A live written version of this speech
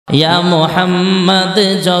या मोहम्मद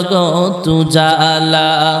जगत उजाला,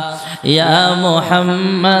 या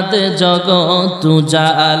मोहम्मद जगत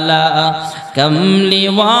उजाला, कमली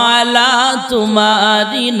वाला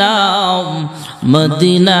तुम्हारी नाम,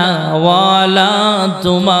 मदीना वाला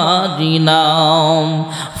तुम्हारी नाम।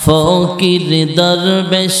 फकीर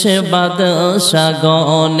दरवेश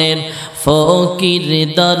बादशाहगণের, ফকির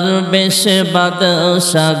দরবেশ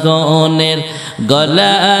বাদশাহগণের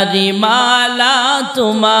গলারি মালা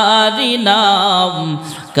তোমারি নাম,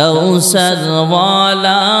 কৌসর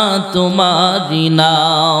ওয়ালা তোমারি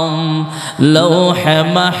নাম। লৌহে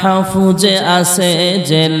মাহফুজে আছে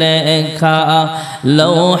যে লেখা,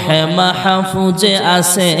 লৌহে মাহফুজে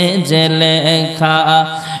আছে যে লেখা,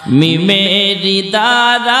 মিমেরি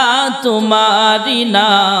দ্বারা তোমারি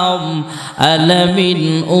নাম, আলমিন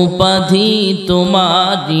উপাধি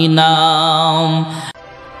তোমারি নাম।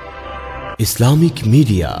 ইসলামিক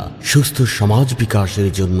মিডিয়া, সুস্থ সমাজ বিকাশের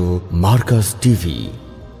জন্য মার্কাজ টিভি।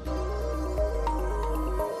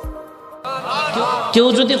 কেউ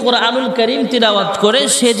যদি কোরআনুল কারীম তিলাওয়াত করে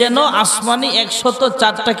সে যেন আসমানি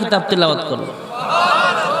 104টা কিতাব তিলাওয়াত করলো।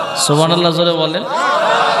 সুবহানাল্লাহ জোরে বলেন।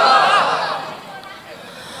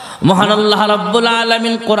 মহান আল্লাহ রাব্বুল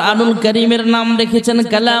আলামিন কোরআনুল কারীমের নাম রেখেছেন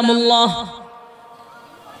কালামুল্লাহ,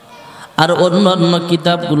 আর অন্যান্য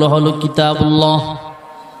কিতাবগুলো হলো কিতাবুল্লাহ।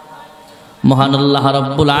 মহান আল্লাহ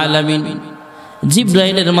রাব্বুল আলামিন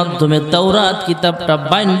জিবরাইলের মাধ্যমে তাওরাত কিতাবটা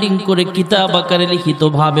বাইন্ডিং করে কিতাব আকারে লিখিত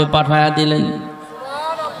ভাবে পাঠায়া দিলেন।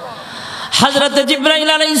 হযরত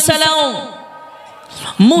জিবরাইল আলাইহিস সালাম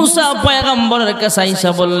মুসা পয়গম্বরের কাছে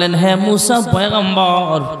আইসা বললেন, হে মুসা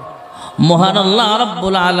পয়গম্বর, মহান আল্লাহ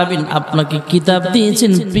রাব্বুল আলামিন আপনাকে কিতাব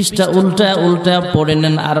দিয়েছেন, পৃষ্ঠা উল্টায় উল্টায় পড়ে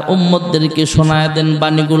নেন আর উম্মতদেরকে শোনায় দেন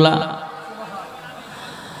বাণীগুলা।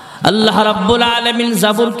 আল্লাহ রাব্বুল আলামিন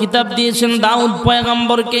জাবুর কিতাব দিয়েছেন দাউদ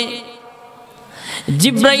পয়গম্বরকে,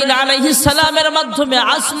 জিবরাইল আলাইহিস সালামের মাধ্যমে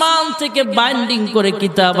আসমান থেকে বাইন্ডিং করে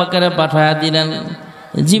কিতাব আকারে পাঠায়া দিলেন।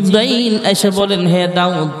 জিবরাইল এসে বলেন, হে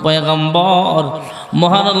দাউদ পয়গম্বর,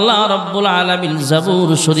 মহান আল্লাহ রাব্বুল আলামিন জাবুর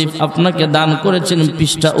শরীফ আপনাকে দান করেছেন,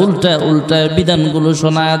 পৃষ্ঠা উল্টায় উল্টায় বিধানগুলো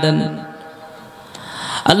শোনায়া দেন।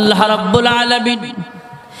 আল্লাহ রাব্বুল আলামিন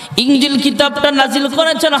ইনজিল কিতাবটা নাজিল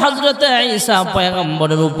করেছেন হযরত ঈসা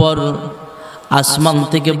পয়গম্বরের উপর, আসমান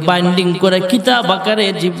থেকে বাইন্ডিং করে কিতাব আকারে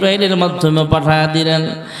জিবরাইলের মাধ্যমে পাঠায়া দিলেন।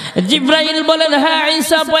 জিবরাইল বলেন, হ্যাঁ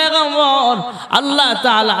ঈসা পয়গম্বর, আল্লাহ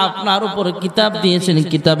তাআলা আপনার উপর কিতাব দিয়েছেন,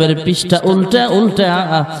 কিতাবের পৃষ্ঠা উল্টা উল্টা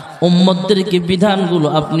উম্মতদেরকে বিধানগুলো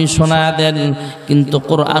আপনি শোনায়া দেন। কিন্তু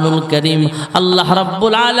কোরআনুল কারীম আল্লাহ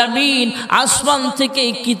রাব্বুল আলামিন আসমান থেকে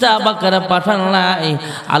কিতাব আকারে পাঠান নাই,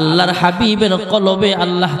 আল্লাহর হাবিবের কলবে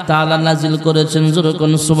আল্লাহ তাআলা নাজিল করেছেন। জোরে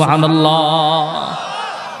কোন সুবহানাল্লাহ।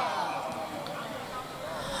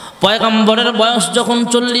 পয়গম্বরের বয়স যখন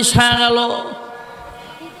 40 হয়ে গেল,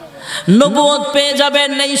 নবুয়ত পেয়ে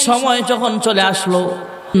যাবেন, এই সময় যখন চলে আসলো,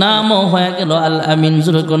 নামও হয়ে গেল আল আমিন।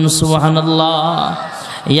 জোরে কোন সুবহানাল্লাহ।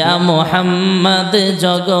 ইয়া মুহাম্মদ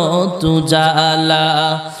জগত উজালা,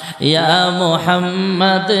 ইয়া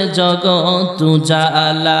মুহাম্মদ জগত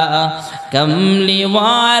উজালা, कमली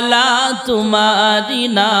वाला तुम्हारी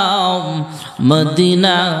नाम,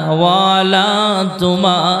 मदीना वाला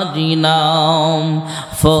तुम्हारी नाम।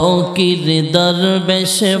 फकीर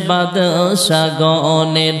दरवेश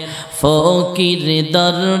बादशाहगণের, ফকির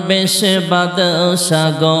দরবেশ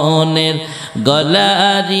বাদশাহগণের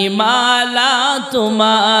গলারি মালা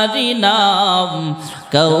তোমারি নাম,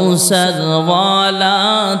 কৌসর ওয়ালা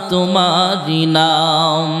তোমারি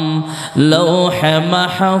নাম। লৌহে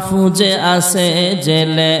মাহফুজে আছে যে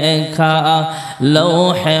লেখা,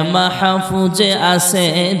 লৌহে মাহফুজে আছে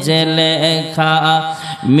যে লেখা,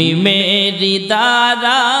 মিমেরি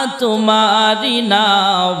দ্বারা তোমারি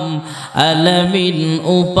নাম, আলমিন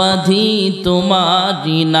উপাধি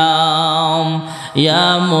তোমারি নাম। ইয়া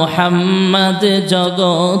মুহাম্মদ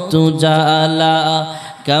জগত উজালা,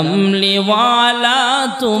 कमली वाला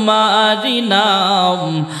तुम्हारी नाम,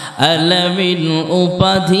 अलमिन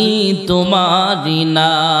उपाधि तुम्हारी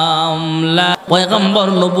नाम। পয়গম্বর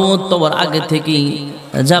নবুয়ত পাওয়ার আগে থেকেই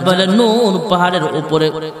জাবালে নূর পাহাড়ের উপরে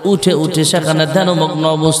উঠে উঠে সেখানে ধ্যানমগ্ন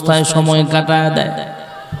অবস্থায় সময় কাটায় দেয়।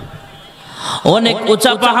 অনেক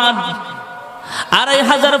উঁচা পাহাড়,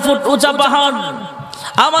 2500 ফুট উঁচা পাহাড়।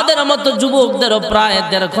 আমাদের মতো যুবকদেরও প্রায়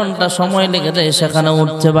 1.5 ঘন্টা সময় লেগে যায় সেখানে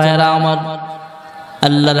উঠতে। ভাইরা আমার,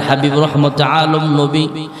 আল্লাহর হাবিব রহমতে আলম নবী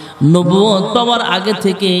নবুয়ত পাওয়ার আগে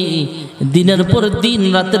থেকে দিনের পর দিন,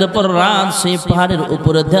 রাতের পর রাত সেই পাহাড়ের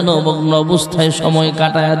উপরে ধ্যানমগ্ন অবস্থায় সময়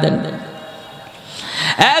কাটায়া দেন।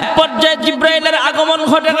 এক পর্যায়ে জিবরাইলের আগমন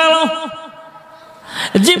ঘটে গেল।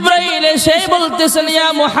 জিবরাইল এসে বলতেছেন, ইয়া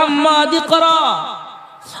মুহাম্মদ ইকরা,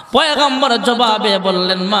 পয়গম্বর জবাবে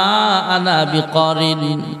বললেন মা আনা বিকারিন,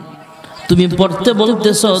 তুমি পড়তে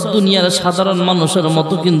বলতেছ দুনিয়ার সাধারণ মানুষের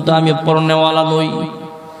মতো, কিন্তু আমি পড়নেওয়ালা নই।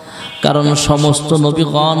 কারণ সমস্ত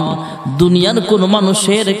নবীগণ দুনিয়ার কোন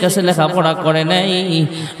মানুষের কাছে লেখাপড়া করে নাই,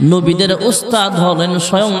 নবীদের উস্তাদ হলেন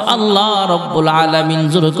স্বয়ং আল্লাহ রব্বুল আলামিন।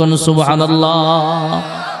 জোরে কোন সুবহানাল্লাহ।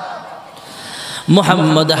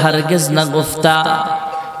 মুহাম্মদ হারগিজ না গুফতা,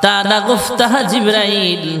 তা না গুফতা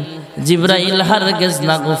জিবরাইল, জিবরাইল হারগিজ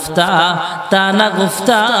না গুফতা, তা না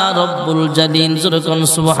গুফতা রব্বুল জালিল। জোরে কোন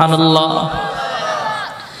সুবহানাল্লাহ।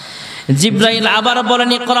 জিবরাইল আবার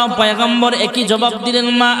বলেন ইকরা, পয়গম্বর একই জবাব দিলেন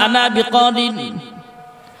মা আনা বিকারিন।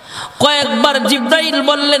 কয়েকবার জিবরাইল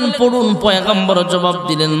বললেন পড়ুন, পয়গম্বর জবাব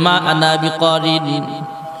দিলেন মা আনা বিকারিন।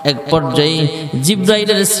 এক পর্যায়ে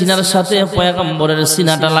জিবরাইলের সিনার সাথে পয়গম্বরের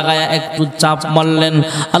সিনাটা লাগায়া একটু চাপ মারলেন।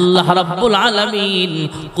 আল্লাহ রাব্বুল আলামিন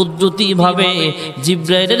কুদরতি ভাবে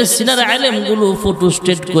জিবরাইলের সিনার ইলমগুলো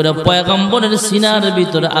ফটোস্টেট করে পয়গম্বরের সিনার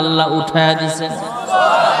ভিতরে আল্লাহ উঠায়া দিয়েছেন।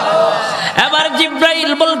 এবার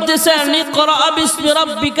জিবরাইল বলতেছেন ইকরা বিসমি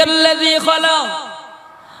রাব্বিকাল্লাযী খালাক।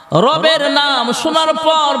 রবের নাম শোনার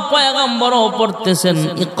পর পয়গম্বরও পড়তেছেন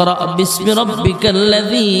ইকরা বিসমি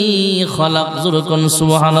রাব্বিকাল্লাযী খালাক। জোরে কোন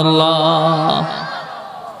সুবহানাল্লাহ।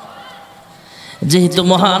 যেহেতু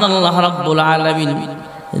মহান আল্লাহ রাব্বুল আলামিন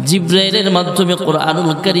জিবরাইলের মাধ্যমে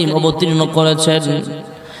কোরআনুল কারীম অবতীর্ণ করেছেন,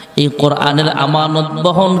 এই কোরআনের আমানত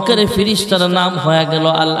বহনকারী ফেরেশতার নাম হয়ে গেল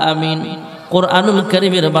আল আমিন। কোরআনুল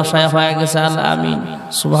কারীমের ভাষায় হয়ে গেছে আল আমিন।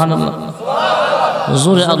 সুবহানাল্লাহ।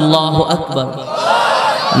 জোরে আল্লাহু আকবার।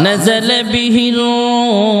 নাযালা বিহির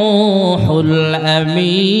রূহুল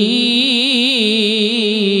আমিন।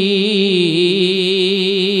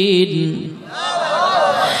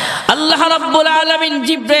 আল্লাহ রাব্বুল আলামিন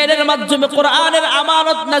জিবরাইলের মাধ্যমে কোরআনের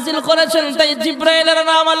আমানত নাযিল করেছেন, তাই জিবরাইলের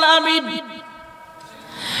নাম আল আমিন।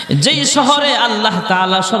 যেই শহরে আল্লাহ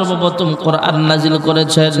তাআলা সর্বপ্রথম কোরআন নাযিল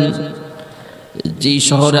করেছেন, যেই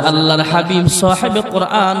শহরে আল্লাহর হাবিব সাহেবে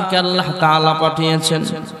কোরআনকে আল্লাহ তাআলা পাঠিয়েছেন,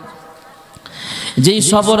 যেই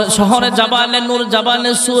শহরে জাবালে নূর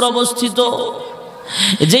জাবালে সূর অবস্থিত,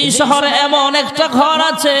 যেই শহরে এমন একটা ঘর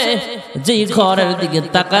আছে যেই ঘরের দিকে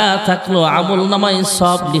তাকায় থাকলো আমল নামায়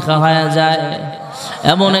সব লেখা হয়ে যায়,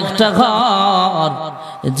 এমন একটা ঘর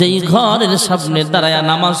যেই ঘরের সামনে দাঁড়ায়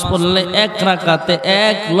নামাজ পড়লে 1 রাকাতে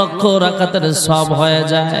 1 লক্ষ রাকাতের সব হয়ে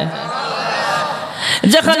যায়।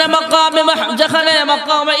 যেখানে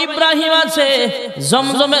মাকামে ইব্রাহিম আছে,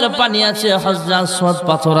 জমজমের পানি আছে, হজরে আসওয়াদ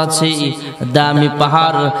পাথর আছে, দামি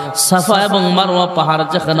পাহাড় সাফা এবং মারওয়া পাহাড়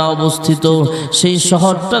যেখানে অবস্থিত, সেই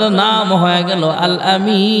শহরটার নাম হয়ে গেল আল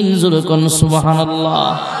আমিন। জোরে কোন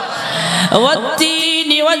সুবহানাল্লাহ।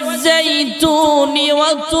 ওয়াত্তিনি ওয়াজ্জাইতুনি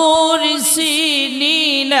ওয়াতুর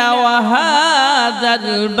সিনিন ওয়া হাযাল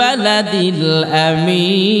বালাদিল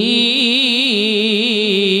আমিন।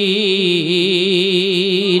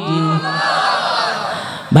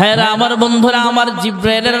 ভাইরা আমার, বন্ধুরা আমার,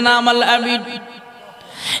 জিবরাইলের নাম আল আমিন।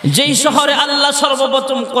 যেই শহরে আল্লাহ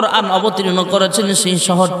সর্বপ্রথম কোরআন অবতীর্ণ করেছেন সেই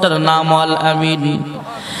শহরটার নাম আল আমিন।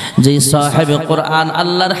 যেই সাহেবে কোরআন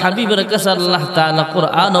আল্লাহর হাবিবের কাছে আল্লাহ তাআলা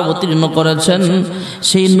কোরআন অবতীর্ণ করেছেন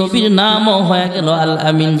সেই নবীর নামও হয়ে গেল আল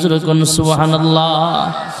আমিন। জোরে কোন সুবহানাল্লাহ।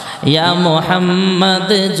 ইয়া মুহাম্মদ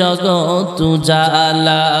জগত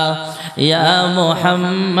উজালা, ইয়া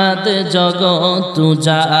মুহাম্মদ জগত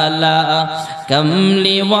উজালা,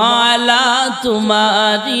 কমলি ওয়ালা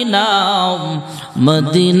তোমারি নাম,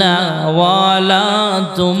 মদিনা ওয়ালা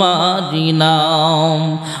তোমারি নাম।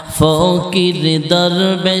 ফকির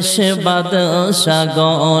দরবেশ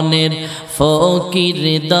বাদশাগণের, ফকির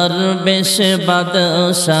দরবেশ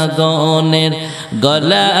বাদশাগণের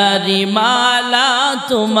গলারি মালা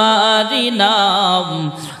তোমারি নাম,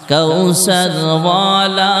 কৌসর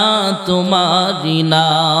ওয়ালা তোমারি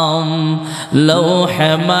নাম।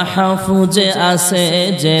 লৌহে মাহফুজে আছে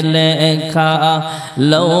যে লেখা,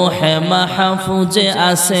 লৌহে মাহফুজে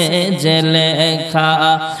আছে যে লেখা,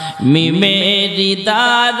 মিমেরি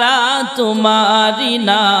দ্বারা তোমারি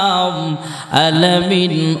নাম,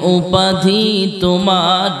 আলমিন উপাধি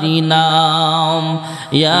তোমারি নাম।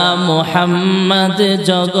 ইয়া মুহাম্মদ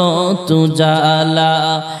জগত উজালা,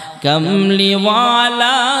 কমলি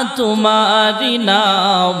ওয়ালা তোমারি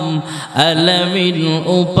নাম, আলমিন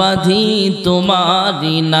উপাধি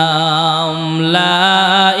তোমারি নাম। লা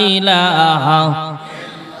ইলাহা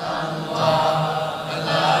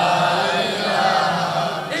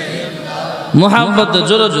মুহাম্মদ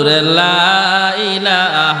জোরে জোরে লা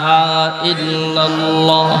ইলাহা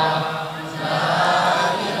ইল্লাল্লাহ,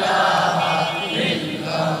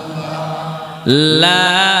 লা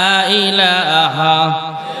ইলাহা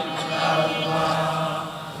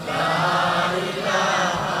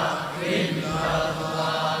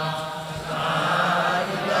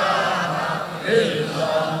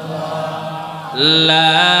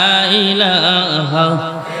লা ইলাহা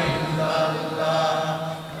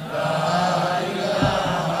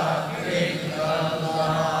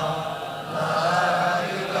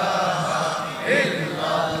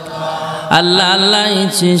আল্লাহ আল্লাহ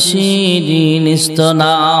ইচ্ছে শিরিন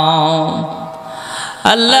ইস্তনাও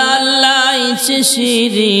আল্লাহ আল্লাহ ইচ্ছে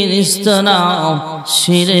শিরিন ইস্তনাও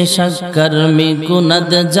শিরে শক্কর মে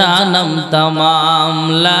কুনদ জানম তমাম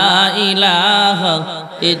লা ইলাহা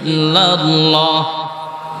ইল্লাল্লাহ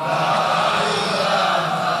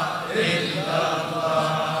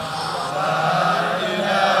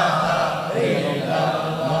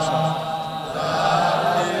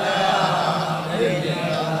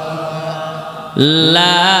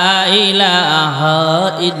لا إله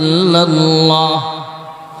إلا الله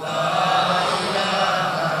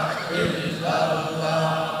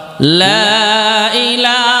لا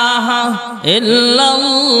إله إلا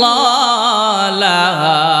الله لا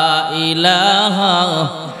إله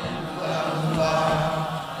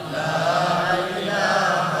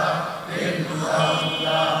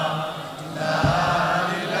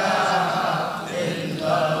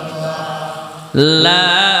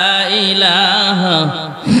لا إله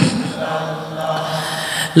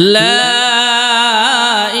لا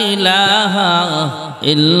إله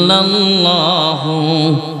إلا الله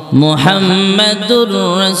محمد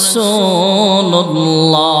رسول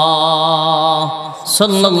الله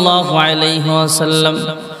صلى الله عليه وسلم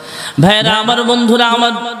ভাইরা আমার বন্ধুরা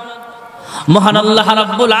আমার মহান আল্লাহ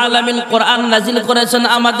রাব্বুল আলামিন কোরআন নাজিল করেছেন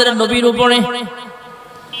আমাদের নবীর উপরে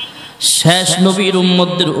শেষ নবীর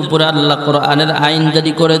উম্মতদের উপরে আল্লাহ কোরআনের আইন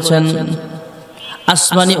জারি করেছেন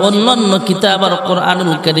আসমানি অন্যান্য কিতাব আর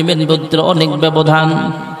কোরআনুল কারীমের মধ্যে অনেক ব্যবধান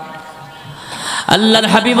আল্লাহর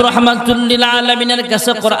হাবিব রাহমাতুল লিল আলামিনের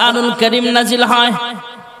কাছে কোরআনুল কারীম নাজিল হয়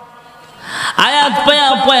আয়াত পায়া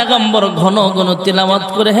পয়গম্বর ঘন ঘন তিলাওয়াত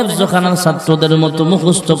করে হেফজখানার ছাত্রদের মতো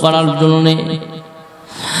মুখস্থ করার জন্য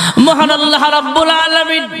মহান আল্লাহ রাব্বুল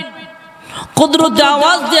আলামিন কুদরতে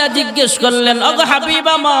আওয়াজ দিয়ে জিজ্ঞেস করলেন ওগো হাবিব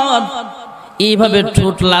আমার এইভাবে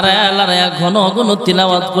ঠোঁট লড়ায়া লড়ায়া ঘন ঘন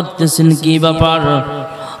তিলাওয়াত করতেছেন কি ব্যাপার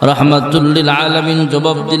রাহমাতুল লিল আলামিন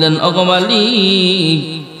জবাব দিলেন ওগো মালিক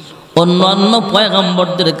অন্যান্য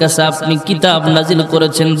পয়গম্বরদের কাছে আপনি কিতাব নাজিল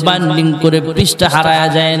করেছেন বাইন্ডিং করে পৃষ্ঠা হারায়া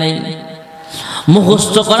যায় নাই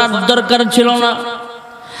মুখস্থ করার দরকার ছিল না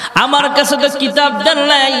আমার কাছে তো কিতাব দেন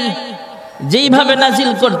নাই যেইভাবে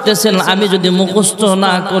নাজিল করতেছেন আমি যদি মুখস্থ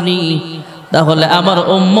না করি তাহলে আমার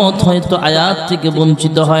উম্মত হয়তো আয়াত থেকে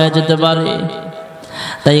বঞ্চিত হয়ে যেতে পারে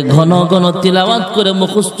তাই ঘন ঘন তিলাওয়াত করে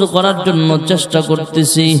মুখস্থ করার জন্য চেষ্টা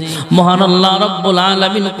করতেছি মহান আল্লাহ রাব্বুল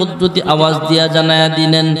আলামিন কুদরতি আওয়াজ দিয়া জানায়া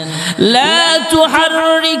দিলেন লা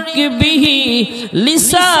তুহাররিক বিহি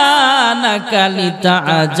লিসানাকা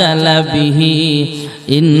লিতাআজালা বিহি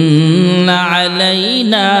ইন্না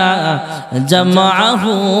আলাইনা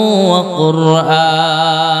জামআহু ওয়া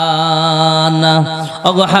কুরআনা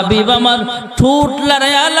ওগো হাবিব আমার ঠোঁট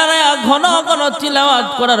লড়ায়া লড়ায়া ঘন ঘন তিলাওয়াত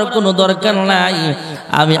করার কোনো দরকার নাই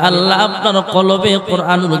আমি আল্লাহ আপনার কলবে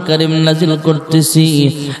কোরআনুল কারীম নাজিল করতেছি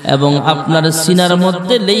এবং আপনার সিনার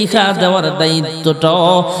মধ্যে লেখা দেওয়ার দায়িত্বটাও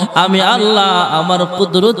আমি আল্লাহ আমার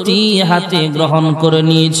কুদরতি হাতে গ্রহণ করে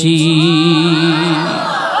নিয়েছি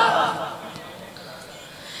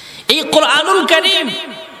এই কোরআনুল কারীম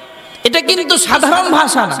এটা কিন্তু সাধারণ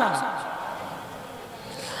ভাষা না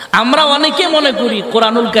আমরা অনেকে মনে করি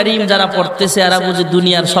কোরআনুল কারীম যারা পড়তেছে এরা বুঝি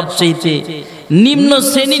দুনিয়ার সবচেয়ে নিম্ন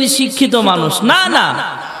শ্রেণীর শিক্ষিত মানুষ না না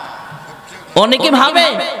অনেকে ভাবে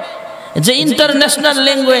যে ইন্টারন্যাশনাল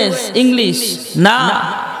ল্যাঙ্গুয়েজ ইংলিশ না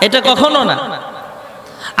এটা কখনো না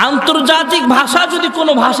আন্তর্জাতিক ভাষা যদি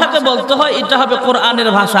কোনো ভাষাকে বলতে হয় এটা হবে কোরআনের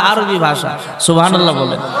ভাষা আরবি ভাষা সুবহানাল্লাহ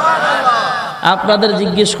বলেন আপনাদের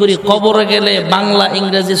জিজ্ঞেস করি কবরে গেলে বাংলা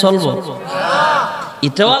ইংরেজি চলবে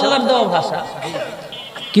এটাও আল্লাহর দেওয়া ভাষা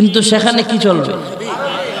কিন্তু সেখানে কি চলবে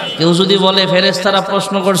কেউ যদি বলে ফেরেশতারা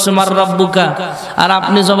প্রশ্ন করছে মার রাব্বুকা আর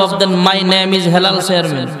আপনি জবাব দেন my name is Helal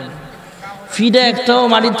chairman ফিডে একটাও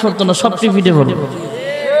মাটির ছড়তো না সবটি ফিডে পড়ে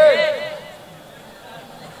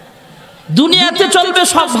দুনিয়াতে চলবে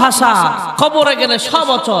সব ভাষা কবরে গেলে সব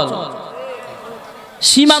অচল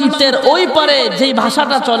সীমান্তের ওই পারে যেই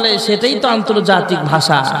ভাষাটা চলে সেটাই তো আন্তর্জাতিক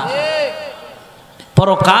ভাষা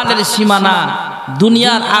পরকালের সীমানা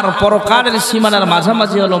দুনিয়ার আর পরকালের সীমানার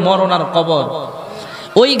মাঝামাঝি হলো মরণ আর কবর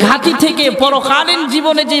ওই ঘাটি থেকে পরকালীন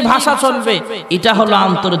জীবনে যে ভাষা চলবে এটা হলো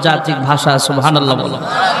আন্তর্জাতিক ভাষা সুবহানাল্লাহ বলেন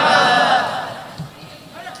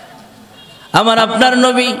আমার আপনার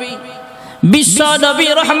নবী বিশ্ব নবী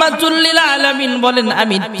রাহমাতুল লিল আলামিন বলেন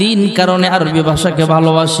আমি তিন কারণে আরবি ভাষাকে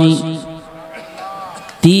ভালোবাসি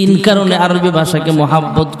তিন কারণে আরবি ভাষাকে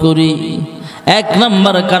মহব্বত করি এক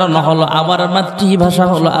নম্বর কারণ হলো আমার মাতৃভাষা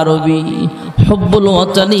হলো আরবি হুব্বুল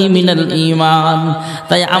ওয়াতানি মিনাল ঈমান।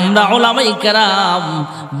 তাই আমরা উলামায়ে কেরাম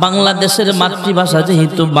বাংলাদেশের মাতৃভাষা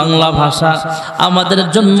যেহেতু বাংলা ভাষা, আমাদের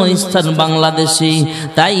জন্মস্থান বাংলাদেশে,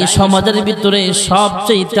 তাই সমাজের ভিতরে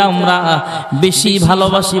সবচেয়ে আমরা বেশি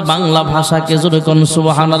ভালোবাসি বাংলা ভাষাকে। জোরে কোন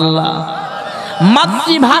সুবহানাল্লাহ।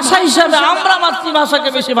 মাতৃভাষা হিসাবে আমরা মাতৃভাষাকে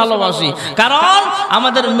বেশি ভালোবাসি, কারণ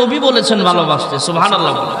আমাদের নবী বলেছেন ভালোবাসতে।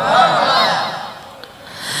 সুবহানাল্লাহ।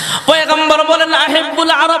 পয়গম্বর বলেন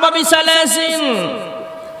আহিব্বুল আরবা বিসালাসিন,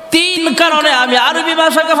 তিন কারণে আমি আরবি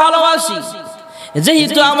ভাষাকে ভালোবাসি।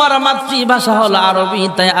 যেহেতু আমার মাতৃভাষা হলো আরবি,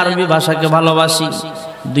 তাই আরবি ভাষাকে ভালোবাসি।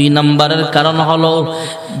 দুই নম্বরের কারণ হলো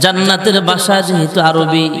জান্নাতের ভাষা যেহেতু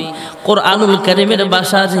আরবি, কোরআনুল কারীমের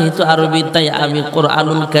ভাষা যেহেতু আরবি, তাই আমি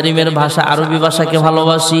কোরআনুল কারীমের ভাষা আরবি ভাষাকে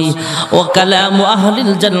ভালোবাসি। ও কালামু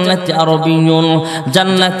আহলিল জান্নাতি আরবিয়্যুন,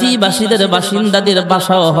 জান্নাতি বাসীদের বাসিন্দাদের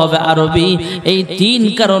ভাষাও হবে আরবি। এই তিন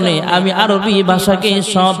কারণে আমি আরবি ভাষাকে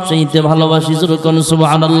সবচেয়ে ভালোবাসি। যেরকম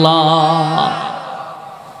সুবহানাল্লাহ।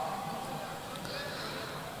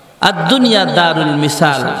 আদ-দুনিয়া দারুল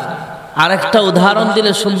মিসাল, আরেকটা উদাহরণ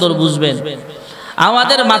দিলে সুন্দর বুঝবেন।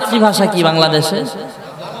 আমাদের মাতৃভাষা কি বাংলাদেশে?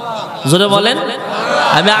 জোরে বলেন।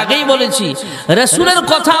 আমি আগেই বলেছি রাসূলের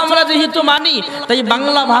কথা আমরা যেহেতু মানি, তাই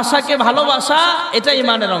বাংলা ভাষাকে ভালোবাসা এটা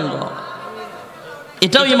ঈমানের অঙ্গ,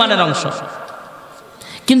 এটাও ঈমানের অংশ।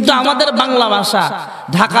 কিন্তু আমাদের বাংলা ভাষা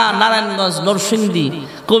ঢাকা, নারায়ণগঞ্জ, নরসিংদী,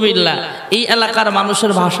 কুমিল্লা এই এলাকার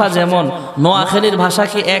মানুষের ভাষা যেমন, নোয়াখালীর ভাষা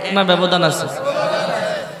কি এক না ব্যবধান আছে?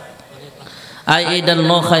 আই এই ডাল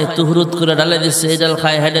ন খায় তুহরুত করে ডালে দিচ্ছে, এই ডাল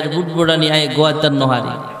খায় হেডের বুটবুড়ানি আই গোয়াতার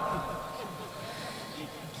নোহারি।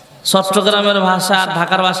 চট্টগ্রামের ভাষা আর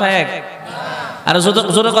ঢাকার ভাষা এক? আর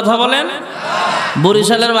জোরে কথা বলেন।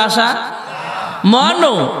 বরিশালের ভাষা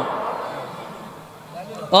মনু,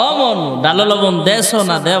 ও মনু ডালো লবণ দেশো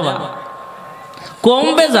না দেওয়া,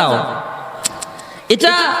 কমবে যাও।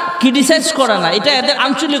 এটা ক্রিটিসাইজ করা না, এটা এদের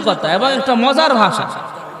আঞ্চলিকতা এবং একটা মজার ভাষা।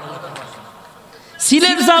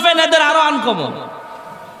 সিলেট যাবেন এদের আরো আনকমন।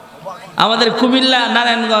 আমাদের কুমিল্লা,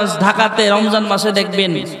 নারায়ণগঞ্জ, ঢাকাতে রমজান মাসে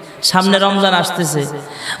দেখবেন, সামনে রমজান আসতেছে,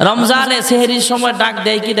 রমজানে সেহরির সময় ডাক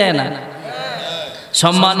দেয় কি দেয় না?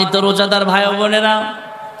 সম্মানিত রোজাদার ভাই বোনেরা,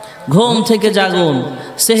 ঘুম থেকে জাগুন,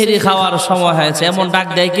 সেহরি খাওয়ার সময় হয়েছে, এমন ডাক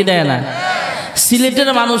দেয় কি দেয় না? সিলেটের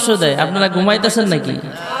মানুষও দেয়। আপনারা ঘুমাইতেছেন নাকি?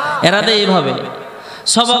 এরা দেয় এইভাবে,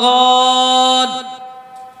 সবগণ,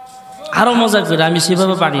 আরো মজা করে, আমি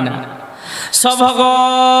সেভাবে পারি না।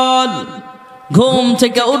 সবগণ ঘুম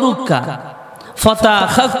থেকে উডুক্কা, ফতা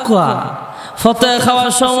খাক্কা, ফতা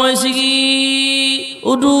খাওয়ার সময় শিখি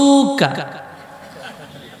উডুক্কা।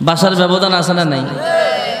 ভাষার ব্যবধান আছে না নাই?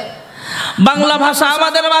 বাংলা ভাষা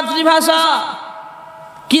আমাদের মাতৃভাষা,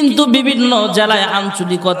 কিন্তু বিভিন্ন জেলায়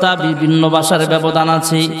আঞ্চলিকতা, বিভিন্ন ভাষার ব্যবধান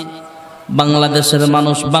আছে। বাংলাদেশের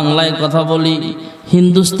মানুষ বাংলায় কথা বলি,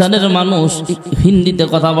 হিন্দুস্তানের মানুষ হিন্দিতে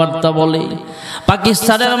কথাবার্তা বলে,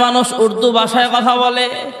 পাকিস্তানের মানুষ উর্দু ভাষায় কথা বলে,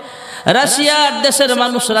 রাশিয়ার দেশের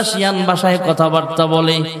মানুষ রাশিয়ান ভাষায় কথাবার্তা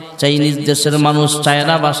বলে, চাইনিজ দেশের মানুষ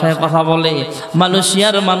চায়না ভাষায় কথা বলে,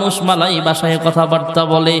 মালয়েশিয়ার মানুষ মালাই ভাষায় কথাবার্তা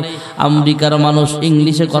বলে, আমেরিকার মানুষ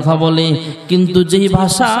ইংলিশে কথা বলে। কিন্তু যেই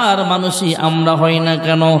ভাষার মানুষই আমরা হই না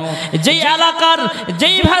কেন, যেই এলাকার,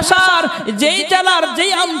 যেই ভাষার, যেই জেলার,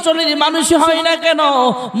 যেই অঞ্চলের মানুষই হয় না কেন,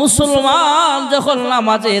 মুসলমান যখন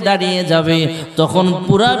নামাজে দাঁড়িয়ে যাবে তখন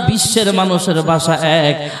পুরা বিশ্বের মানুষের ভাষা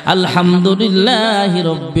এক, আলহামদুলিল্লাহি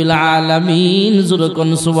রাব্বিল আলামিন। যুরকুন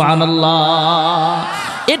সুবহানাল্লাহ।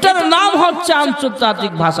 এটার নাম হচ্ছে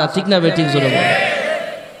আন্তর্জাতিক ভাষা, ঠিক না বেঠিক? জোরে বলেন।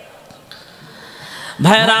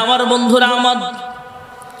 ভাইরা আমার, বন্ধুরা আমার,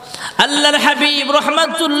 আল্লাহর হাবিব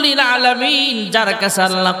রাহমাতুল লিল আলামিন, যার কাছে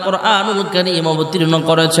আল্লাহ কোরআনুল কারীম অবতীর্ণ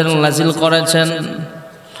করেছেন, নাযিল করেছেন,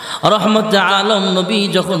 রহমতে আলম নবী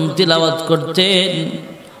যখন তিলাওয়াত করতেন,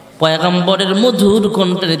 পয়গম্বরের মধুর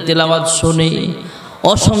কণ্ঠের তিলাওয়াত শুনে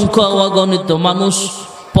অসংখ্য অগণিত মানুষ,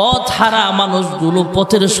 পথ হারা মানুষগুলো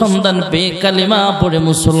পথের সন্ধান পেয়ে কালিমা পড়ে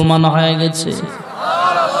মুসলমান হয়ে গেছে।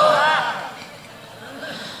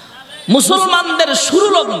 মুসলমানদের শুরু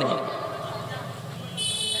লগ্নে,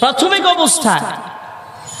 প্রাথমিক অবস্থায়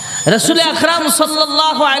রাসূল আকরাম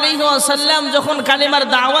সাল্লাল্লাহু আলাইহি ওয়াসাল্লাম যখন কালিমার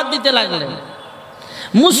দাওয়াত দিতে লাগলেন,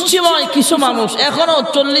 মুসলিময় কিছু মানুষ, এখনো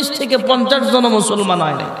 40 থেকে 50 জন মুসলমান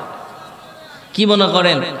হয় না। কি মনে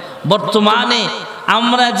করেন বর্তমানে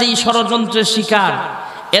আমরা যেই ষড়যন্ত্রের শিকার,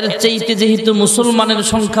 এর চাইতে যেহেতু মুসলমানের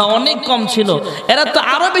সংখ্যা অনেক কম ছিল, এরা তো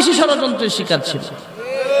আরো বেশি ষড়যন্ত্রের শিকার ছিল।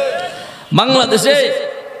 বাংলাদেশে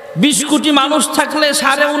 20 কোটি মানুষ থাকলে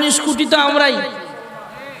 19.5 কোটি তো আমরাই।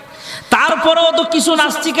 তারপরেও তো কিছু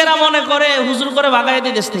নাস্তিকেরা মনে করে হুজুর করে ভাগাই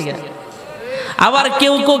দিয়ে দেশ থেকে। আবার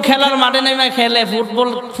কেউ কেউ খেলার মাঠে নেমে খেলে,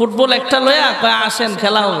 ফুটবল একটা লয়া কয় আসেন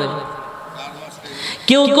খেলা হবে।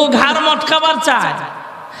 কেউ কেউ ঘাড় মটকাবার চায়।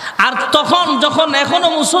 আর তখন যখন এখনো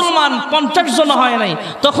মুসলমান 50 জন হয় নাই,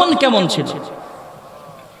 তখন কেমন ছিল?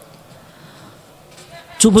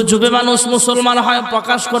 চুপে চুপে মানুষ মুসলমান হয়,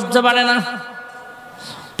 প্রকাশ করতে পারে না।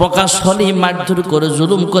 প্রকাশ হলেই মারধর করে,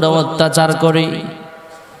 জুলুম করে, অত্যাচার করে,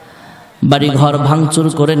 বাড়ি ঘর ভাঙচুর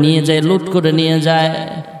করে নিয়ে যায়, লুট করে নিয়ে যায়।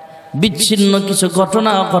 বিচ্ছিন্ন কিছু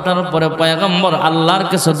ঘটনা ঘটার পরে পয়গম্বর আল্লাহর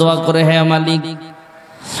কাছে দোয়া করে, হে মালিক,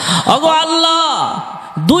 ওগো আল্লাহ,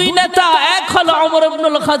 দুই নেতা, এক হলো ওমর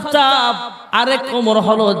ইবনুল খাত্তাব, আরেক ওমর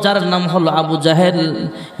হলো যার নাম হলো আবু জাহেল।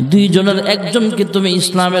 দুইজনের একজনকে তুমি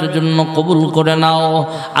ইসলামের জন্য কবুল করে নাও।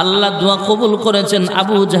 আল্লাহ দোয়া কবুল করেছেন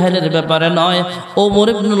আবু জাহেলের ব্যাপারে নয়, ওমর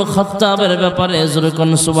ইবনুল খাত্তাবের ব্যাপারে। জোরে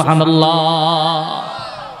কোন সুবহানাল্লাহ।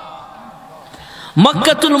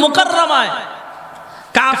 মক্কাতুল মুকাররমায়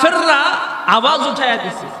কাফেররা আওয়াজ উঠায়া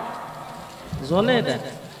দিছে, জ্বলে দেয়,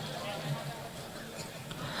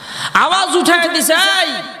 আওয়াজ উঠায় দিছে।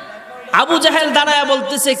 আবু জাহেল দাঁড়ায়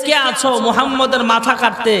বলতেছে, কে আছো মুহাম্মদের মাথা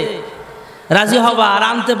কাটতে রাজি হবা আর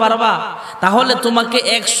আনতে পারবা? তাহলে তোমাকে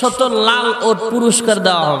 100 লাল ওট পুরস্কার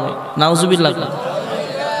দেওয়া হবে। নাউজুবিল্লাহ।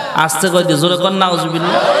 আস্তে কই দি, জোরে কর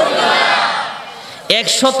নাউজুবিল্লাহ।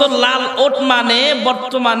 100 লাল ওট মানে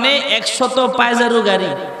বর্তমানে 100 পায়জারু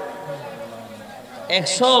গাড়ি।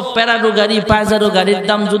 100 প্যারাডো গাড়ি, পায়জারো গাড়ির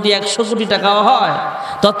দাম যদি 100 কোটি টাকা হয়,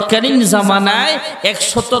 তৎকালীন জামানায়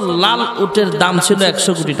 100 লাল উটের দাম ছিল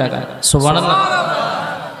 100 কোটি টাকা। সুবহানাল্লাহ।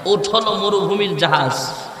 উট হলো মরুভূমির জাহাজ।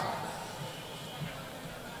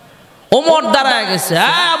 ওমর দাঁড়ায় গেছে,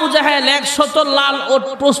 আবু জাহেল 100 লাল উট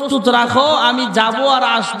প্রস্তুত রাখো, আমি যাব আর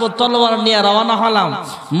আসবো, তলোয়ার নিয়ে রওনা হলাম,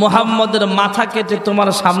 মুহাম্মদের মাথা কেটে তোমার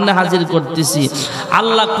সামনে হাজির করতেছি।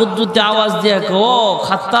 আল্লাহ কুদরতে আওয়াজ দিয়ে, ও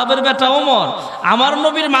খাত্তাবের বেটা ওমর, আমার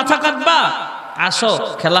নবীর মাথা কাটবা? আসো,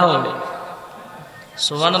 খেলা হবে।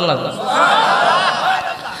 সুবহানাল্লাহ।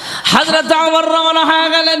 হযরত ওমর রওনা হয়ে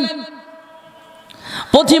গেলেন।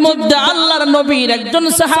 পথিমধ্যে আল্লাহর নবীর একজন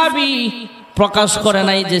সাহাবী প্রকাশ করে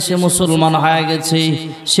নাই যে সে মুসলমান হয়ে গেছে।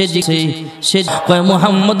 সে কয়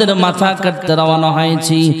মুহাম্মদের মাথা কাটতে রওনা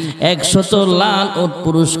হয়েছি 100 লাল উট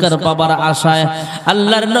পুরস্কার পাবার আশায়।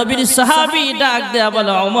 আল্লাহর নবীর সাহাবী ডাক দেয়া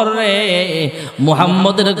বলে, ওমর রে,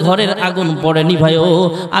 মুহাম্মদের ঘরের আগুন পড়েনি ভাইও,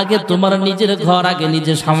 আগে তোমার নিজের ঘর আগে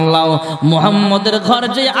নিজে সামলাও। মুহাম্মদের ঘর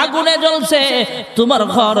যে আগুনে জ্বলছে, তোমার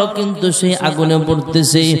ঘরও কিন্তু সেই আগুনে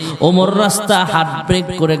পড়তেছে। ওমর রাস্তা হাত ব্রেক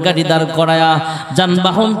করে গাড়ি দাঁড় করায়া,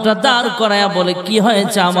 যানবাহনটা দাঁড় করায়া বলে, কি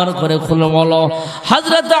হয়েছে আমার ঘরে খুলে বলো।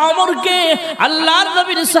 হযরত ওমরকে আল্লাহর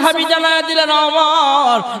নবীর সাহাবী জানায় দিলেন,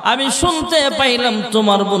 ওমর, আমি শুনতে পাইলাম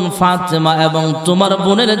তোমার বোন ফাতেমা এবং তোমার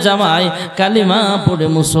বোনের জামাই কালিমা পড়ে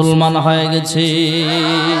মুসলমান হয়ে গেছে।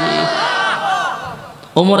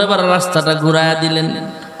 ওমর এবার রাস্তাটা ঘুরায়া দিলেন,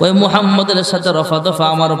 কই মুহাম্মদের সাথে রফা দফা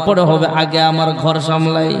আমার পরে হবে, আগে আমার ঘর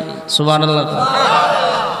সামলাই। সুবহানাল্লাহ।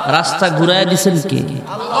 রাস্তা ঘুরায়া দিছেন কে?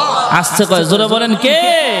 আসছে কয়, জোরে বলেন কে?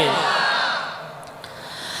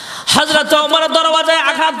 হযরত ওমর দরওয়াজায়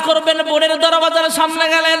আঘাত করবেন, বোনের দরওয়াজার সামনে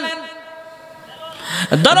গেলেন।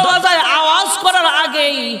 দরওয়াজায় আওয়াজ করার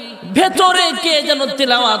আগেই ভেতরে কে যেন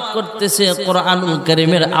তিলাওয়াত করতেছে কোরআনুল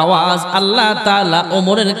কারীমের আওয়াজ। আল্লাহ তাআলা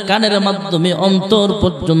ওমরের কানের মাধ্যমে অন্তর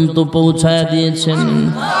পর্যন্ত পৌঁছায় দিয়েছেন।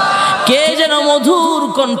 কে যেন মধুর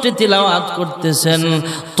কণ্ঠে তিলাওয়াত করতেছেন,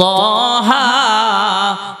 তাহা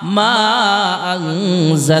মা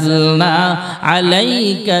আনজালনা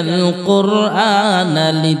আলাইকাল কুরআনা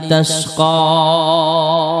লিতাশকা।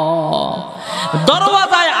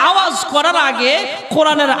 দরওয়াজায় আওয়াজ করার আগে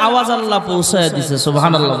কোরআনের আওয়াজ আল্লাহ পৌঁছায় দিয়েছে।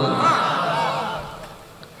 সুবহানাল্লাহ।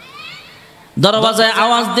 দরওয়াজায়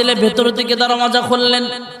আওয়াজ দিলে ভেতর থেকে দরওয়াজা খুললেন।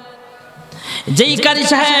 যেই কারি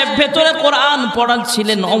সাহেব ভেতরে কোরআন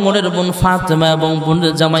পড়াচ্ছিলেন ওমরের বোন ফাতেমা এবং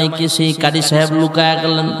বোনের জামাইকে, সেই কারি সাহেব লুকায়া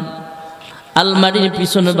গেলেন আলমারির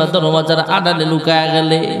পিছনে বা দরওয়াজার আড়ালে লুকায়া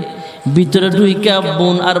গেলে। ভিতরে ঢুইকা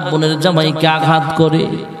বোন আর বোনের জামাইকে আঘাত করে,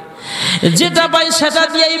 যেটা পাই সেটা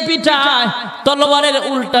দিয়েই পিটায়। তলোয়ারের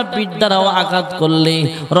উল্টা পিঠ দ্বারাও আঘাত করলে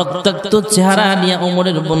রক্তাক্ত চেহারা নিয়ে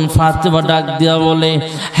ওমরের বোন ফাতেমা ডাক দিয়া বলে,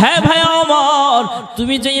 হ্যাঁ ভাই ওমর,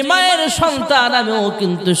 তুমি যেই মায়ের সন্তান, আমিও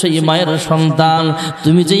কিন্তু সেই মায়ের সন্তান।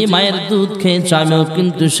 তুমি যেই মায়ের দুধ খেয়েছো, আমিও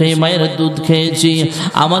কিন্তু সেই মায়ের দুধ খেয়েছি।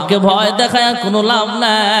 আমাকে ভয় দেখায় কোনো লাভ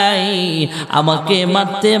নাই। আমাকে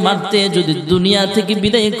মারতে মারতে যদি দুনিয়া থেকে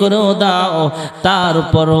বিদায় করেও দাও,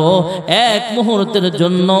 তারপরও এক মুহূর্তের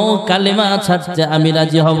জন্য কালিমা ছাড়তে আমি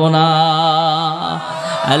রাজি হব না।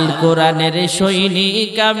 আল কোরআনের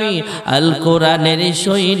সৈনিক আমি, আল কোরআনের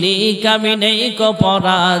সৈনিক আমি, নেই কো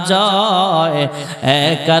পরাজয়,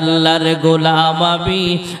 এক আল্লাহর গোলাম আমি,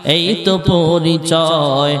 এই তো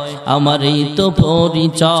পরিচয় আমার, এই তো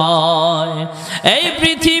পরিচয়। এই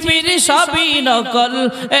পৃথিবীর সবই নকল,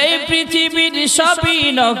 এই পৃথিবীর সবই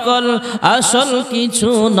নকল, আসল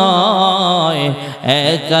কিছু নয়,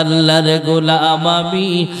 এক আল্লাহর গোলাম আমি,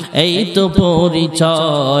 এই তো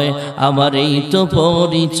পরিচয় আমার, এই তো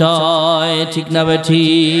পরিচয়। ঠিক না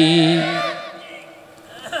বেঠিক?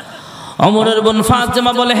 ওমরের বোন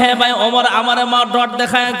ফাতেমা বলে, হ্যাঁ ভাই ওমর, আমার মা ডট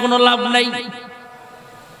দেখায় কোনো লাভ নাই।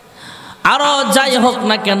 আরো যাই হোক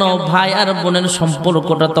না কেন, ভাই আর বোনের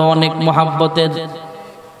সম্পর্কটা তো অনেক মহাব্বতের।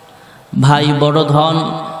 ভাই বড় ধন,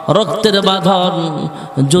 রক্তের বাঁধন,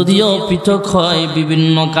 যদিও পৃথক হয়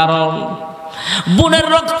বিভিন্ন কারণ। বোনের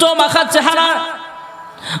রক্ত মাখা চেহারা,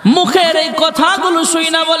 মুখের এই কথাগুলো শুই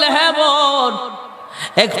না বলে, হ্যাঁ বোন,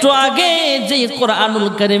 একটু আগে যে কোরআনুল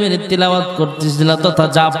কারীমের তিলাওয়াত করতেছিলা তথা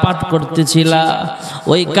যা পাঠ করতেছিলা,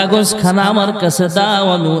 ওই কাগজখানা আমার কাছে দাও,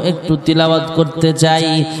 আমি একটু তিলাওয়াত করতে চাই।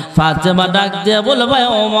 ফাতেমা ডাক দিয়ে বলে, ভাই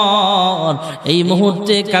ওমর, এই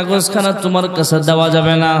মুহূর্তে কাগজখানা তোমার কাছে দেওয়া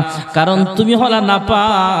যাবে না, কারণ তুমি হলা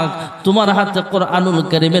নাপাক, তোমার হাতে কোরআনুল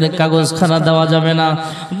কারীমের কাগজখানা দেওয়া যাবে না।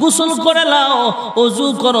 গোসল করে নাও, ওযু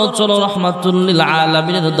করো, চলো রাহমাতুল লিল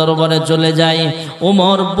আলামিনের দরবারে চলে যাই।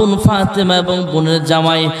 ওমর, বোন ফাতেমা এবং বোনের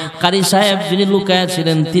জামাই কারি সাহেব যিনি লুকায়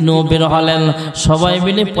ছিলেন, তিনিও বের হলেন। সবাই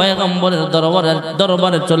মিলে পয়গম্বরের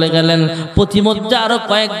দরবারে চলে গেলেন। প্রতিমধ্যে আরো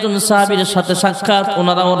কয়েকজন সাহাবীর সাথে সাক্ষাৎ,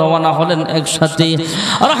 ওনারাও রওনা হলেন একসাথে।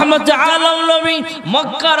 রহমতে আলম নবী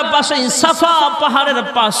মক্কার পাশে সাফা পাহাড়ের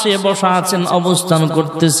পাশে বসা আছেন, অবস্থান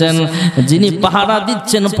করতেছেন। যিনি পাহারা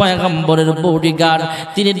দিচ্ছেন পয়গম্বরের বডিগার্ড,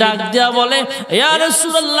 তিনি ডাক দেয়া বলে, ইয়া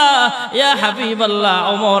রাসূলুল্লাহ, ইয়া হাবিবাল্লাহ,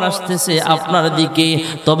 ওমর আসতেছে আপনার দিকে,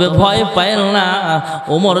 তবে ভয় পায়েন না,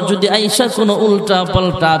 ওমর যদি আইসা কোনো উল্টা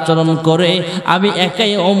পাল্টা আচরণ করে, আমি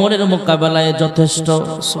একাই ওমরের মোকাবেলায় যথেষ্ট।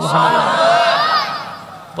 সুবহানাল্লাহ।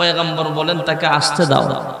 পয়গম্বর বলেন তাকে আসতে দাও।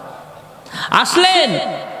 আসলেন,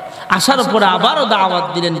 আসার পরে আবারও দাওয়াত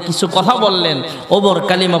দিলেন, কিছু কথা বললেন। ওমর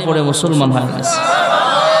কালিমা পড়ে মুসলমান হয়ে গেছে।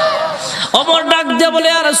 ওমর ডাক দিয়ে বলে,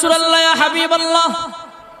 ইয়া রাসূলুল্লাহ, ইয়া হাবিবাল্লাহ,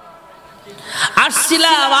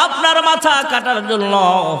 আসছিলাম আপনার মাথা কাটার জন্য,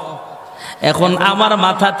 এখন আমার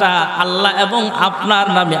মাথাটা আল্লাহ এবং আপনার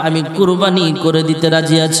নামে আমি কুরবানি করে দিতে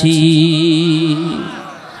রাজি আছি।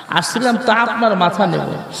 আসছিলাম তো আপনার মাথা নেব,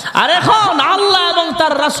 আর এখন আল্লাহ এবং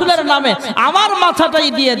তার রাসূলের নামে আমার মাথাটাই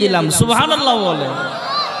দিয়ে দিলাম। সুবহানাল্লাহ বলে।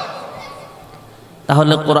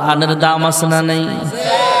 তাহলে কোরআনের দাম আছে না নেই?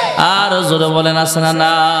 আর জোরে বলেন আছে না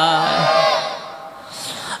নাই?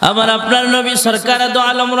 আবার আপনার নবী সরকার দো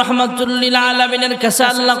আলম রাহমাতুল লিল আলামিনের কাছে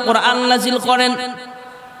আল্লাহ কোরআন নাজিল করেন।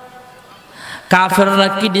 কাফেররা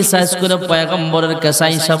কি ডিসাইড করে পয়গম্বরের কাছে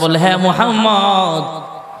আইসা বলে, হ্যাঁ মুহাম্মদ,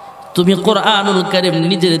 তুমি কোরআনুল কারীম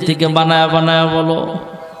নিজের থেকে বানায়া বানায়া বলো।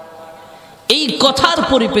 এই কথার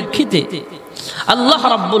পরিপ্রেক্ষিতে আল্লাহ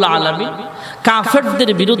রাব্বুল আলামিন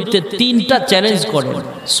কাফেরদের বিরুদ্ধে 3টা চ্যালেঞ্জ করেন।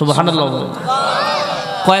 সুবহানাল্লাহ।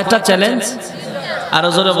 কয়টা চ্যালেঞ্জ? আরো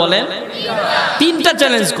জোরে বলেন। 3টা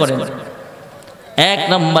চ্যালেঞ্জ করেন। 1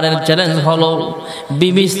 নম্বরের চ্যালেঞ্জ হলো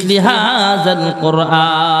বিমিসলি হাযাল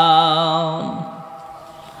কোরআন।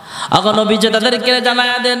 আগে নবী যে তাদেরকে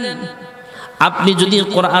জানায়া দেন, আপনি যদি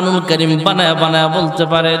কোরআনুল কারীম বানায়া বানায়া বলতে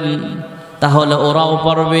পারেন, তাহলে ওরাও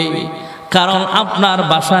পারবে, কারণ আপনার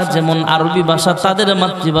ভাষা যেমন আরবি ভাষা, তাদের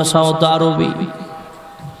মাতৃভাষাও তো আরবি।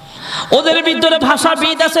 ওদের ভিতরে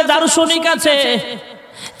ভাষাবিদ আছে, দার্শনিক আছে,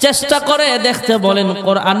 চেষ্টা করে দেখতে বলেন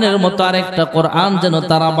কোরআনের মতো আরেকটা কোরআন যেন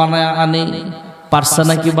তারা বানায়া আনে। পারছে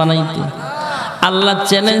নাকি বানাইতে? আল্লাহ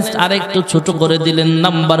চ্যালেঞ্জ আরেকটু ছোট করে দিলেন।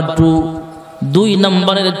 নাম্বার 2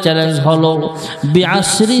 নম্বরের চ্যালেঞ্জ হলো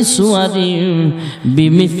বিআশরি সুওয়ারিন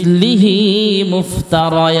বিমিসলিহি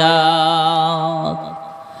মুফতারায়াত।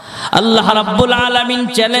 আল্লাহ রাব্বুল আলামিন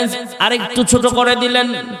চ্যালেঞ্জ আরেকটু ছোট করে দিলেন।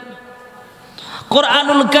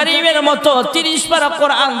 কোরআনুল কারীমের মতো 30 পারা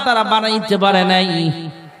কোরআন তারা বানাইতে পারে নাই,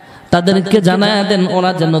 তাদেরকে জানায়া দেন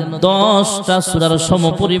ওরা যেন 10টা সূরার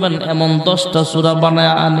সমপরিমাণ এমন 10টা সূরা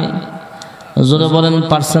বানায়া আনে। জোরে বলেন,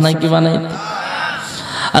 পারছে নাকি বানাইতে?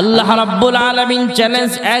 আল্লাহ রাব্বুল আলামিন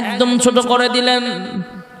চ্যালেঞ্জ একদম ছোট করে দিলেন।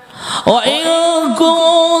 وَإِن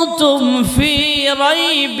كُنتُمْ فِي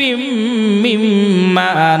رَيْبٍ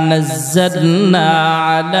مِّمَّا نَزَّلْنَا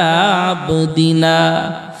عَلَى عَبْدِنَا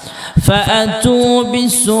فَأْتُوا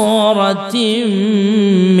بِسُورَةٍ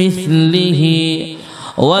مِّثْلِهِ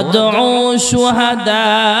وَادْعُوا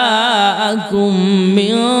شُهَدَاءَكُم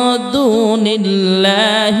مِّن دُونِ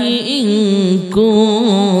اللَّهِ إِن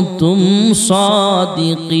كُنتُمْ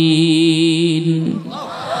صَادِقِينَ।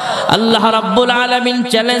 আল্লাহ রাব্বুল আলামিন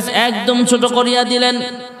চ্যালেঞ্জ একদম ছোট করিয়া দিলেন।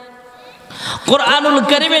 কোরআনুল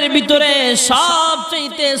কারীমের ভিতরে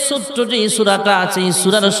সবচেয়ে ছোট্ট যে সূরাটা আছে এই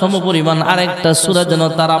সূরার সমপরিমাণ আরেকটা সূরা যেন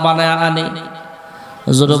তারা বানায় আনে।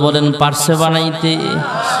 জোরে বলেন পারছে বানাইতে?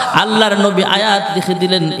 আল্লাহর নবী আয়াত লিখে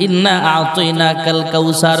দিলেন, ইন্না আতাইনাকাল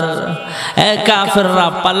কাউসার। কাফেররা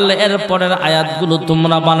পারলে এর পরের আয়াতগুলো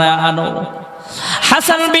তোমরা বানায় আনো।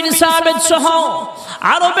 হাসান বিন সাবিত সহ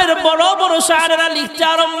আরবের বড় বড় শায়েররা লিখতে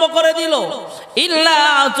আরম্ভ করে দিল, ইল্লা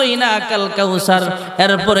আতাইনাকাল কাউসার।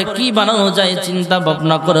 এরপরে কি বানানো যায় চিন্তা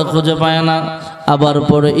ভাবনা করে খুঁজে পায় না। আবার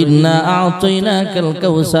পরে ইন্না আতাইনাকাল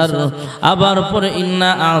কাউসার, আবার পরে ইন্না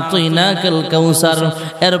আতাইনাকাল কাউসার।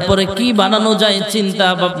 এরপরে কি বানানো যায় চিন্তা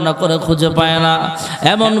ভাবনা করে খুঁজে পায় না।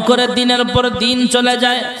 এমন করে দিনের পর দিন চলে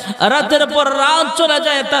যায়, রাতের পর রাত চলে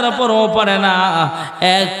যায়, তারপরও পারে না।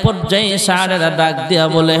 এক পর্যায়ে শায়েররা ডাক দিয়া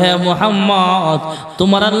বলে, হে মুহাম্মদ,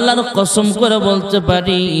 তোমার আল্লাহর কসম করে বলতে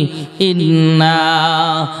পারি, ইন্না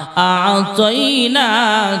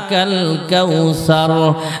আতাইনাকাল কাউসার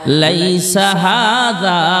লাইসা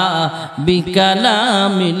হাযা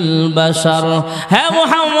বিকালামিল বাশার। হে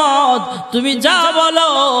মুহাম্মদ, তুমি যা বলো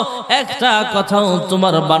একটা কথাও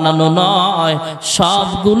তোমার বানানো নয়,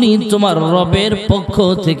 সবগুলি তোমার রবের পক্ষ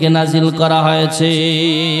থেকে নাজিল করা হয়েছে।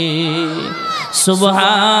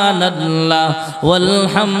 সুবহানাল্লাহ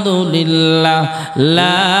ওয়ালহামদুলিল্লাহ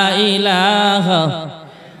লা ইলাহা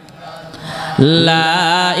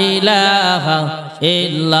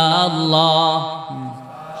ইল্লাল্লাহ।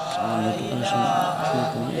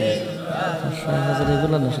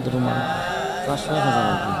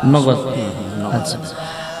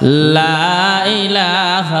 লা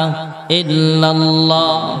ইলাহা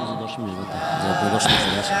ইল্লাল্লাহ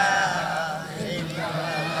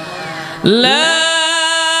লা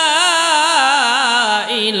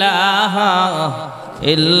ইলাহা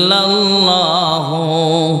ইল্লাল্লাহ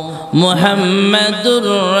মুহাম্মাদুর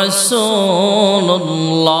রাসূলুল্লাহ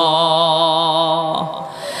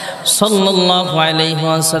সাল্লাল্লাহু আলাইহি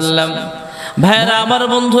ওয়াসাল্লাম। ভাইরা আমার,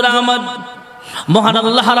 বন্ধুরা আমার, মহান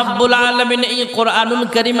আল্লাহ রাব্বুল আলামিন এই কোরআনুল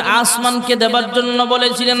কারীম আসমানকে দেবার জন্য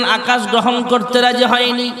বলেছিলেন, আকাশ গ্রহণ করতে রাজি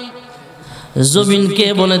হয়নি। জমিনকে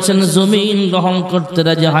বলেছেন, জমিন গ্রহণ করতে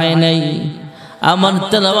রাজি হয় নাই। আমার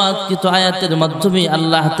তেলাওয়াতকৃত আয়াতের মাধ্যমে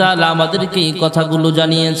আল্লাহ তাআলা আমাদেরকে এই কথাগুলো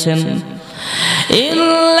জানিয়েছেন।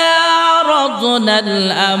 ইল্লা রাদনাল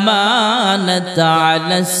আমানাতা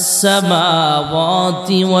আলাস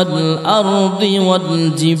সামাওয়াতি ওয়াল আরদি ওয়াল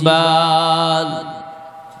জিবাল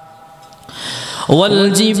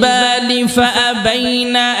والجبال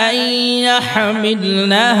فأبين أن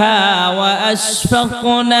يحملنها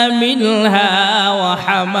وأشفقن منها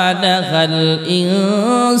وحملها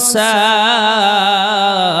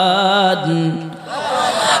الإنسان।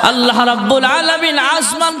 আল্লাহ রাব্বুল আলামিন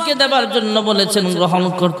আসমানকে দেবার জন্য বলেছেন, গ্রহণ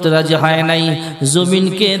করতে রাজি হয় নাই।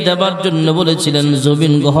 জমিনকে দেবার জন্য বলেছিলেন,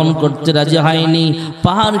 জমিন গ্রহণ করতে রাজি হয়নি।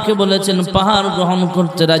 পাহাড়কে বলেছেন, পাহাড় গ্রহণ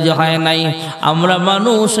করতে রাজি হয় নাই। আমরা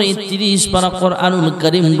মানুষ এই 30 পারা কোরআনুল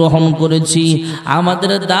কারীম গ্রহণ করেছি।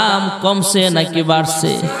 আমাদের দাম কমছে নাকি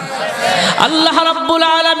বাড়ছে? আল্লাহ রাব্বুল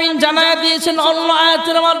আলামিন জানায়া দিয়েছেন অন্য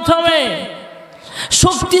আয়াতের মাধ্যমে,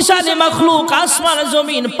 শক্তিশালী মাখলুক আসমান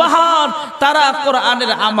জমিন পাহাড় তারা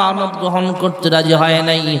কোরআনের আমানত গ্রহণ করতে রাজি হয়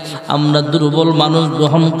নাই। আমরা দুর্বল মানুষ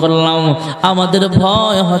গ্রহণ করলাম। আমাদের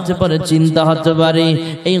ভয় হতে পারে, চিন্তা হতে পারে,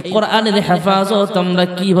 এই কোরআনের হেফাজত আমরা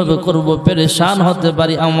কিভাবে করব, পেরেশান হতে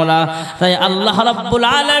পারি আমরা। তাই আল্লাহ রাব্বুল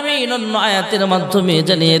আলামিন অন্য আয়াতের মাধ্যমে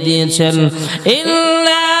জানিয়ে দিয়েছেন,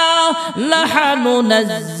 ইল্লা নাহনু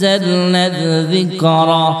নাযালনা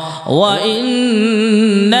যিকরা ওয়া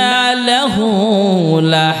ইন্না লাহু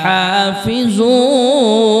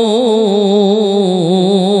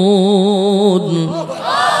লাহাফিজুন।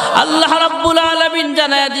 আল্লাহ রাব্বুল আলামিন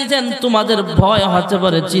জানায়া দিয়েছেন, তোমাদের ভয় হতে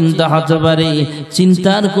পারে, চিন্তা হতে পারে,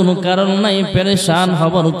 চিন্তার কোনো কারণ নাই, পেরেশান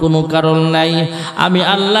হবার কোনো কারণ নাই। আমি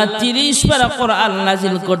আল্লাহ 30 পারা কোরআন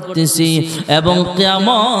নাজিল করতেছি এবং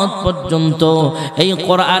কিয়ামত পর্যন্ত এই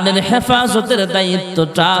কোরআনের হেফাজতের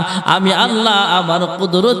দায়িত্বটা আমি আল্লাহ আমার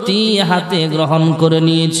কুদরতি হাতে গ্রহণ করে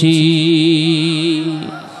নিয়েছি।